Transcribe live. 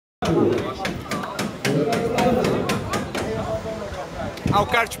Ao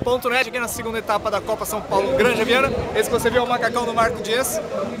kart.net aqui na segunda etapa da Copa São Paulo Granja Viana. Esse que você viu é o macacão do Marco Diez,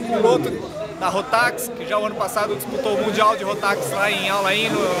 piloto da Rotax, que já o ano passado disputou o Mundial de Rotax lá em Al Ain,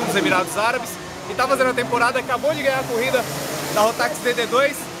 nos Emirados Árabes, e está fazendo a temporada, acabou de ganhar a corrida da Rotax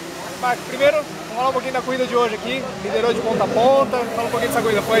DD2. Marco, primeiro, vamos falar um pouquinho da corrida de hoje aqui, liderou de ponta a ponta, fala um pouquinho dessa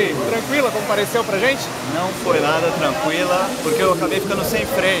corrida, foi tranquila como pareceu pra gente? Não foi nada tranquila, porque eu acabei ficando sem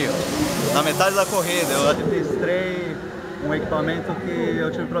freio na metade da corrida. Eu administrei um equipamento que eu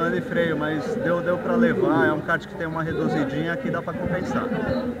tive problema de freio, mas deu para levar. É um kart que tem uma reduzidinha que dá para compensar.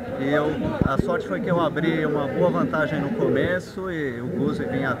 E a sorte foi que eu abri uma boa vantagem no começo e o Guzzi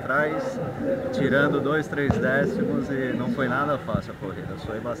vinha atrás, tirando 2, 3 décimos, e não foi nada fácil a corrida,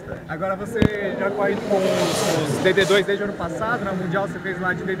 suei bastante. Agora você já corre com os DD2 desde o ano passado, no Mundial você fez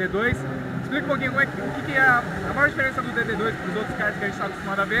lá de DD2. Explica um pouquinho o que é a maior diferença do DD2 para os outros karts que a gente está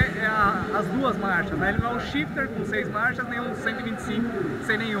acostumado a ver, é as duas marchas, né? Ele não é um shifter com 6 marchas, nem um 125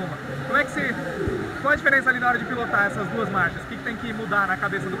 sem nenhuma. Qual a diferença ali na hora de pilotar essas duas marchas? O que tem que mudar na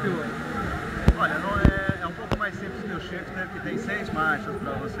cabeça do piloto? Olha, é um pouco mais simples que o shifter, que tem 6 marchas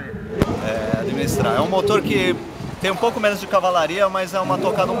para você administrar. É um motor que tem um pouco menos de cavalaria, mas é uma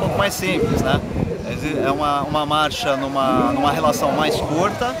tocada um pouco mais simples, né? É uma marcha numa relação mais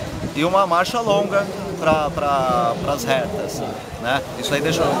curta e uma marcha longa para as retas, né? Isso aí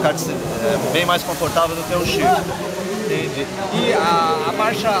deixa o kart bem mais confortável do que o shift. Entendi. E a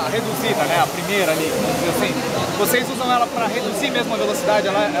marcha reduzida, né? A primeira ali, vamos dizer assim, vocês usam ela para reduzir mesmo a velocidade?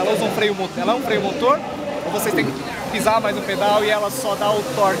 Ela usa um freio motor? Ela é um freio motor? Ou vocês têm que pisar mais no pedal e ela só dá o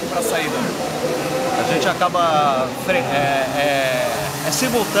torque para a saída? A gente acaba é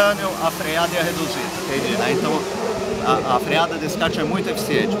simultâneo a freada e a reduzida, entendi, né? Então a freada desse kart é muito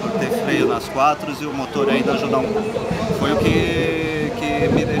eficiente por ter freio nas quatros e o motor ainda ajuda um pouco. Foi o que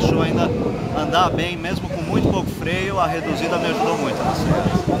me deixou ainda andar bem, mesmo com muito pouco freio. A reduzida me ajudou muito nas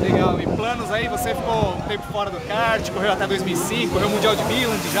freadas. Legal, e planos aí? Você ficou um tempo fora do kart, correu até 2005, correu o Mundial de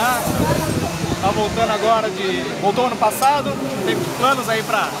Milan já, tá voltando agora voltou ano passado, tem planos aí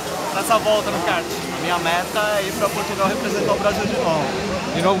para essa volta no kart? A minha meta é ir para Portugal representar o Brasil de novo.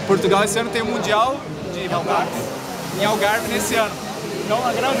 De novo, Portugal esse ano tem o Mundial de Rotax em Algarve nesse ano. Então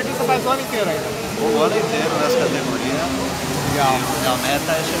a Granja aqui você faz o ano inteiro ainda? O ano inteiro nessa categoria. Legal. E a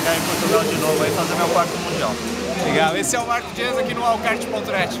meta é chegar em Portugal de novo e fazer meu quarto Mundial. Legal, esse é o Marco Diez aqui no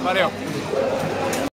kart.net. Valeu!